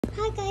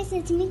Hi guys,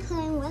 it's me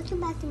Claire and welcome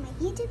back to my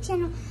YouTube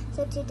channel.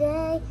 So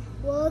today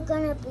we're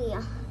gonna be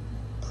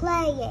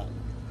playing.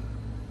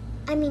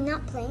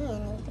 Not playing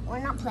anything. We're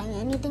not playing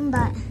anything,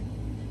 but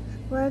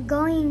we're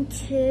going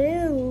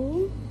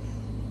to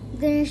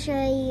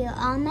show you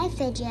all my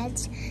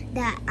fidgets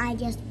that I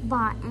just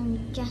bought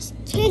and just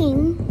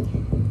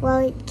kidding. Well,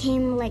 it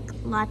came like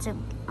lots of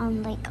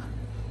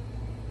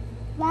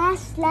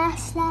last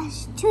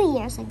 2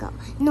 years ago.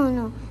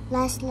 No,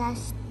 last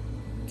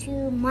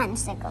 2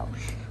 months ago.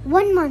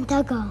 1 month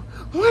ago.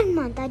 1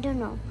 month, I don't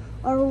know.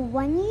 Or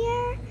 1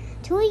 year?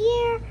 2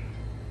 year?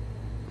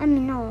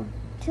 2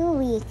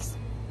 weeks.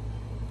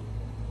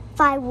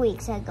 5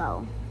 weeks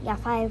ago. Yeah,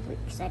 5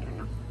 weeks, I don't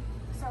know.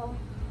 So,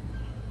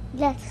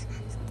 let's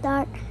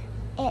start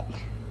it.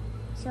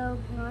 So,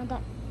 ignore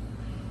that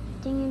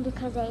thing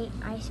because I ate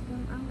ice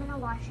cream. I'm gonna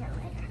wash it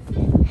later.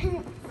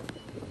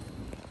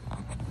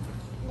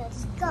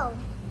 Let's go.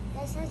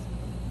 This is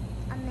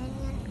a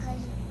minion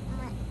because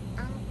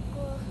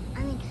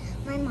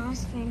my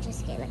mom's friend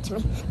just gave it to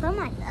me for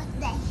my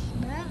birthday.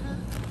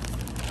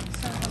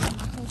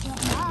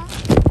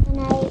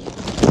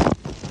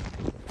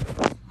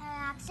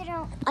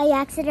 So I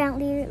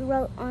accidentally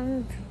wrote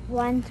on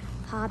one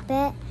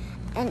puppet,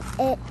 and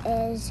it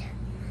is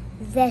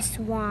this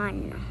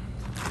one.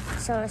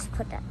 So let's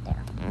put that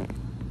there.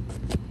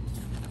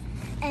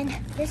 And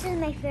this is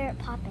my favorite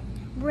puppet,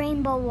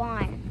 Rainbow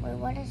One. Wait,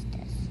 what is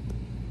this?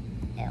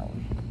 Ew.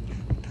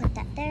 Put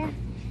that there.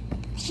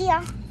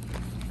 Here.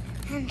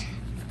 And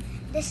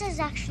this is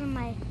actually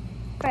my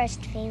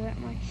first favorite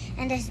one.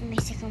 And this is my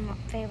second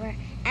favorite.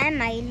 And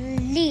my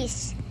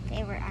least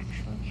favorite,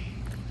 actually.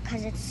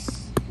 Because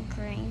it's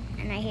green.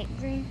 And I hate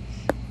green.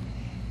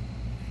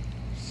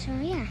 So,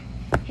 yeah.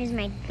 Here's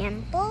my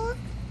dimple.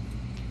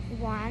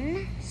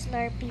 One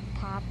Slurpee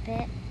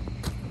Poppet.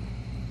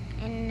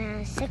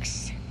 And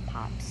 6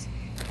 pops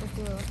to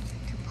glue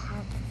to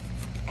pop.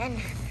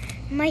 And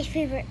my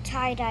favorite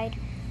tie-dyed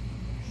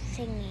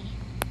thingy.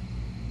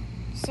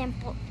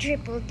 Simple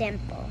triple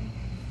dimple.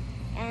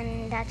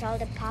 And that's all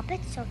the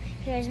poppets. So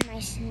here's my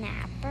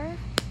snapper.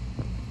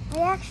 I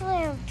actually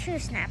have 2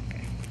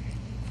 snappers.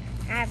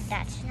 I have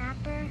that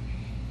snapper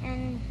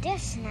and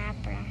this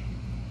snapper.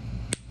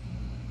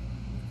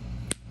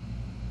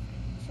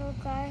 So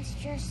guys,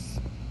 just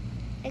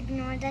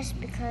ignore this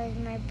because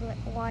my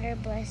water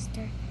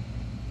blister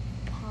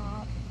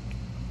popped.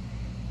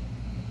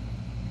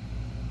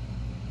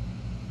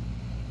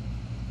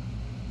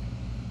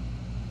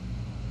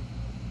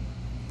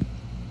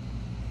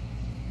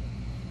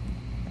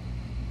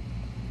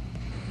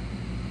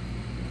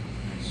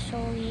 So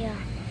yeah,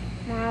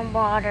 my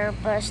water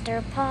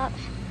blister popped.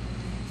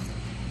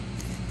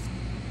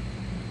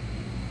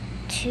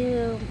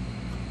 Two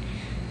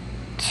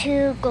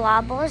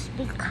globals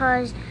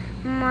because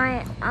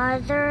my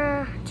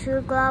other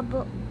 3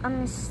 globals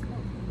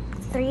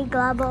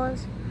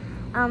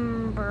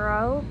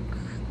broke,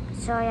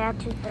 so I had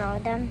to throw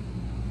them,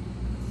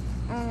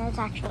 and it's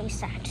actually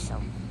sad. So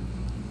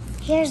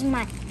here's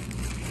my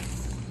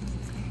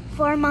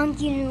 4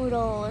 monkey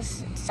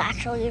noodles. It's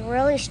actually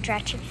really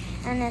stretchy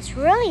and it's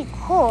really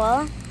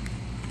cool,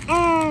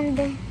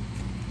 and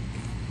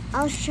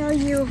I'll show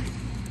you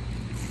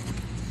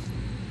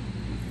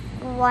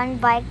one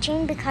bike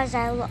chain because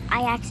I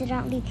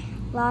accidentally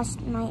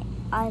lost my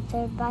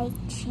other bike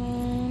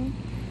chain.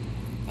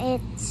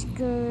 It's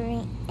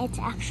green. It's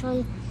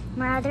actually,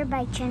 my other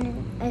bike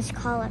chain is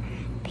color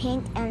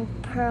pink and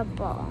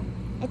purple.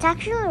 It's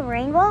actually a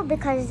rainbow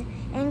because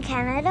in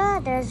Canada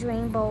there's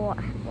rainbow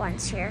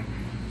ones here.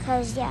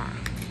 Because yeah,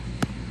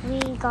 we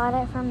got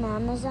it from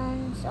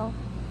Amazon. So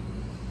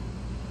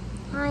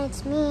hi,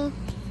 it's me.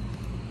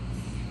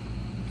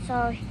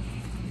 So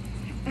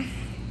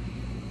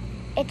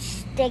it's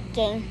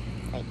sticking.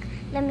 Like,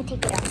 let me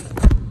take it out.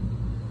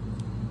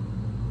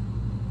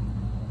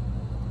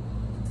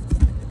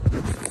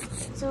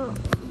 So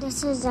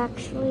this is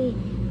actually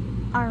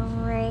a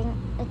ring.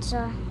 It's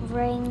a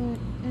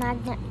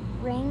magnet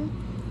ring.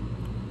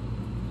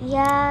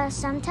 Yeah,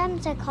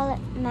 sometimes I call it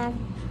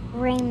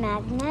ring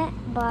magnet,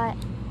 but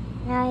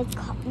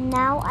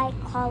now I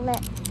call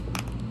it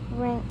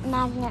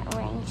magnet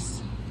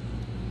rings.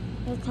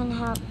 You can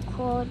have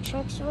cool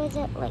tricks with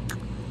it. Like,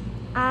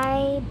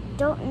 I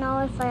don't know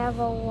if I have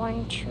a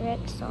one trick,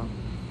 so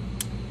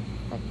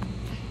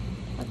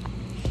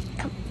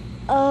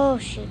oh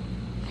shoot,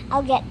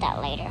 I'll get that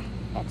later.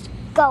 Let's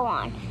go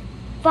on.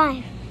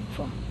 5,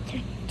 4,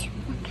 3, 2,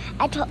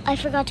 1. I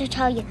forgot to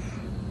tell you,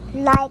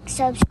 like,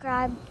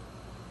 subscribe,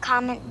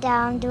 comment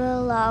down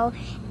below,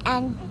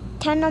 and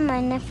turn on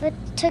my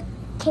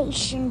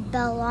notification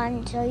bell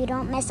on so you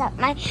don't miss out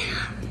my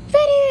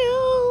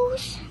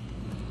videos.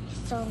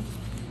 So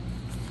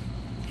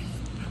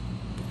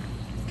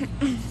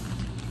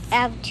I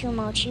have 2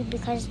 mochi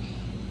because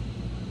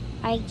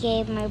I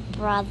gave my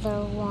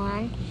brother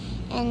one,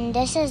 and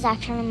this is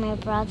actually my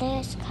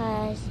brother's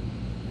because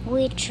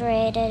we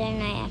traded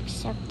and I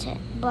accepted,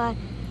 but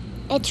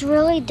it's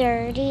really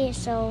dirty,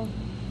 so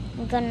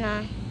I'm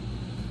gonna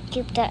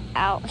keep that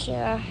out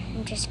here.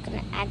 I'm just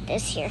gonna add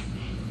this here.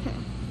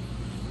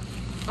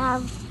 I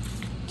have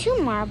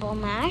 2 marble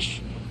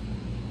mash,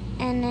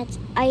 and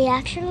I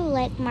actually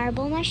like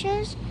marble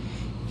meshes.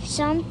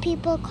 Some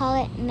people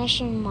call it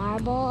mission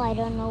marble. I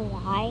don't know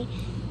why.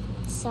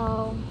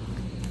 So,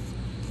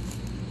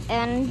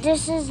 and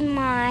this is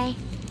my,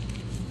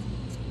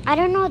 I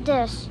don't know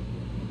this.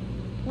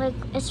 Like,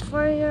 it's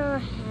for your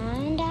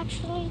hand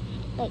actually.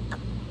 Like,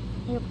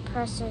 you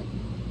press it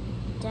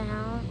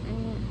down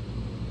and you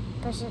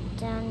press it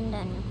down,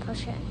 then you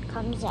push it, it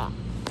comes out.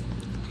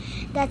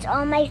 That's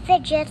all my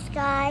fidgets,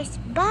 guys.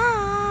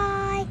 Bye!